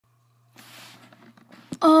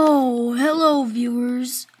Oh, hello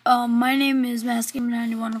viewers. My name is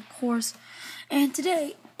MassGamer91, of course, and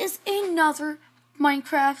today is another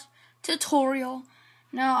Minecraft tutorial.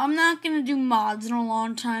 Now, I'm not gonna do mods in a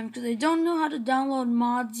long time because I don't know how to download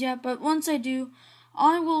mods yet, but once I do,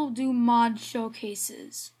 I will do mod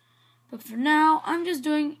showcases. But for now, I'm just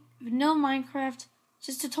doing vanilla Minecraft,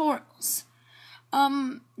 just tutorials.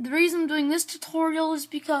 The reason I'm doing this tutorial is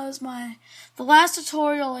because the last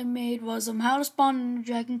tutorial I made was how to spawn in a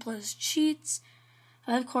dragon plus cheats.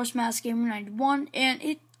 Of course, MassGamer91, and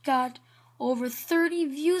it got over 30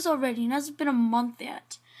 views already, and it hasn't been a month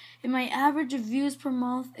yet. And my average of views per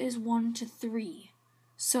month is 1 to 3.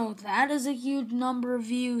 So that is a huge number of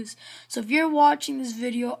views. So if you're watching this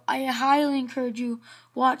video, I highly encourage you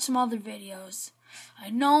watch some other videos. I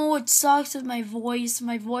know it sucks with my voice.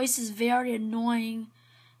 My voice is very annoying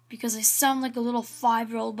because I sound like a little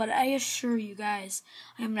 5-year-old, but I assure you guys,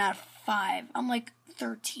 I am not 5. I'm like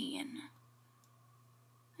 13.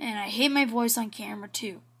 And I hate my voice on camera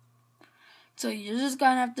too. So you're just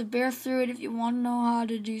gonna have to bear through it if you want to know how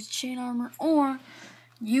to do chain armor, or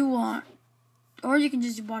you can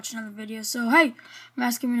just watch another video. So hey,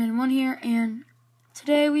 MassGamer91 here, and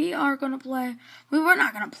today we are going to play, we're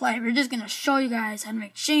not going to play, we're just going to show you guys how to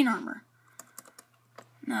make chain armor.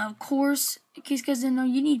 Now, of course, in case you guys didn't know,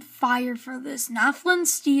 you need fire for this. Not flint and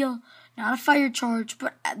steel, not a fire charge,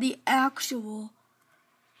 but the actual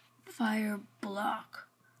fire block.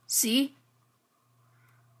 See?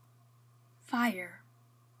 Fire.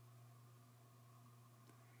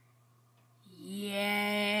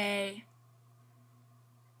 Yay.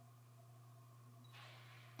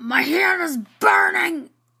 My hand is burning.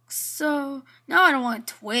 So now I don't want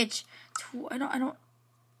to Twitch. I don't.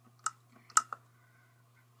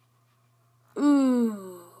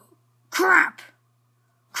 Ooh, crap.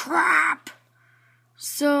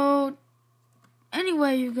 So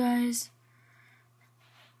anyway, you guys.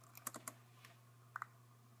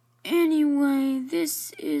 Anyway,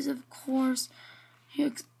 this is of course.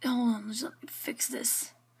 Hold on, let me fix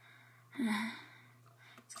this.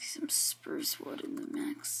 Let's get some spruce wood in the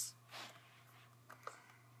mix.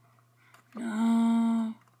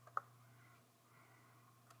 No.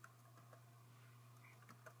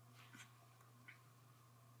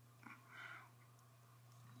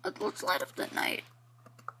 Let's light up the night.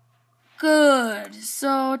 Good.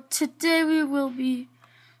 So today we will be.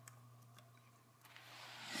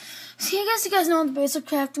 See, I guess you guys know the basic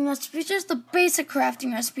crafting recipes, just the basic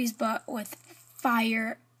crafting recipes, but with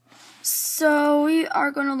fire. So we are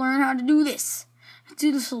going to learn how to do this.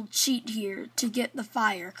 Do this little cheat here to get the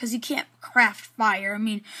fire, because you can't craft fire. I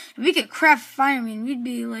mean, if we could craft fire, I mean, we'd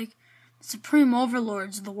be like the supreme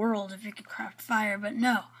overlords of the world if we could craft fire, but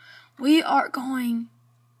no. We are going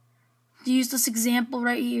to use this example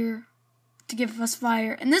right here to give us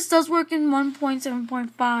fire. And this does work in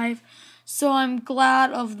 1.7.5, so I'm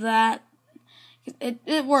glad of that.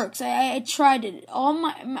 It works. I tried it. All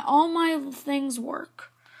my things work.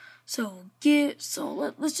 So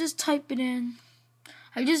let's just type it in.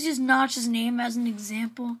 I just use Notch's name as an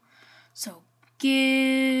example. So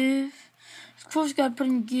give. Of course, you gotta put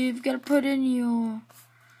in give. You gotta put in your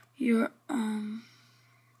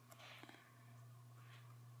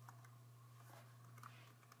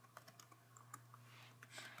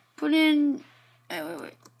Put in.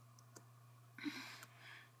 Wait.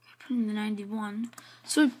 Put in the 91.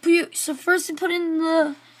 So first you put in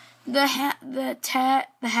the hashtag.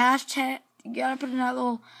 You gotta put in that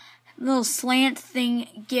little slant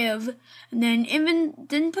thing, give, and then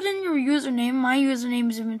put in your username. My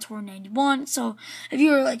username is inventory91. So if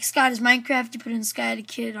you were like Sky does Minecraft, you put in Sky the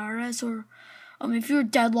Kid RS, or if you're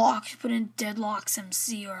Deadlock, you put in Deadlocks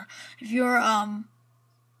MC, or if you're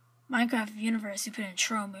Minecraft Universe, you put in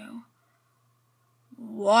Tromu.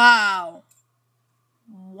 Wow.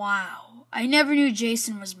 I never knew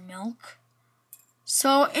Jason was milk.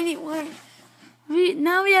 So anyway,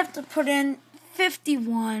 now we have to put in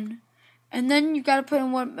 51, and then you gotta put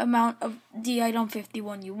in what amount of the item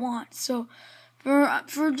 51 you want. So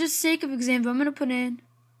for just sake of example, I'm gonna put in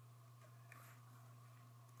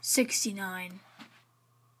 69.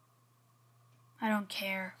 I don't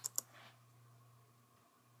care.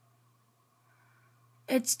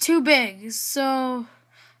 It's too big, so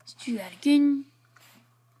let's do that again.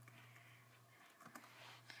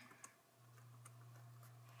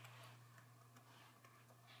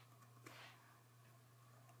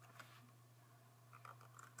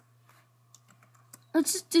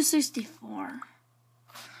 Let's just do 64.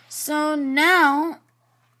 So now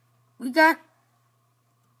we got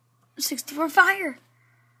 64 fire.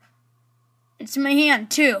 It's in my hand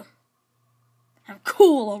too. I'm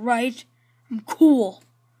cool, alright? I'm cool.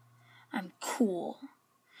 I'm cool.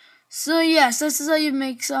 So yes, this is how you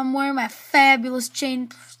make some. I'm wearing my fabulous chain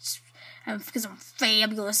because I'm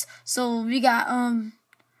fabulous. So we got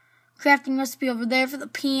crafting recipe over there for the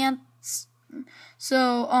pants.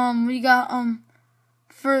 So we got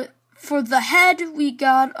for the head we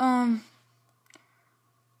got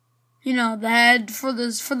you know, the head for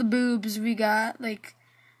the boobs we got like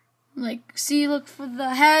see, look, for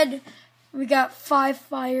the head we got 5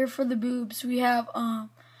 fire. For the boobs we have like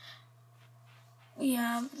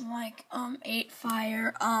 8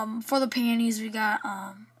 fire. For the panties we got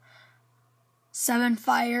 7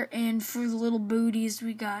 fire, and for the little booties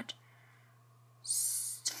we got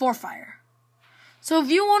 4 fire. So if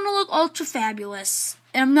you want to look ultra fabulous,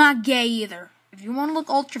 and I'm not gay either, if you want to look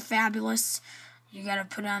ultra fabulous, you gotta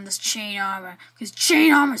put on this chain armor, because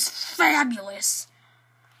chain armor is fabulous.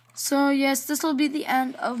 So yes, this will be the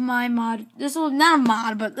end of my mod. This will not a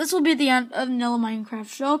mod, but this will be the end of Vanilla Minecraft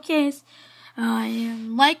Showcase.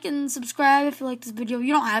 Like and subscribe if you like this video.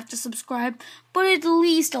 You don't have to subscribe, but at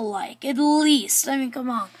least a like. At least. I mean,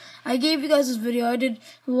 come on. I gave you guys this video. I did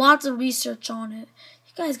lots of research on it.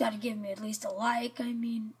 You guys gotta give me at least a like. I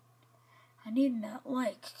mean, I need that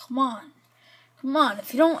like. Come on. Come on.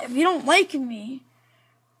 If you don't like me,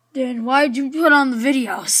 then why'd you put on the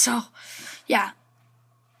video? So, yeah.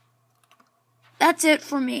 That's it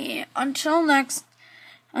for me. Until next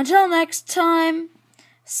time.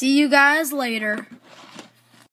 See you guys later.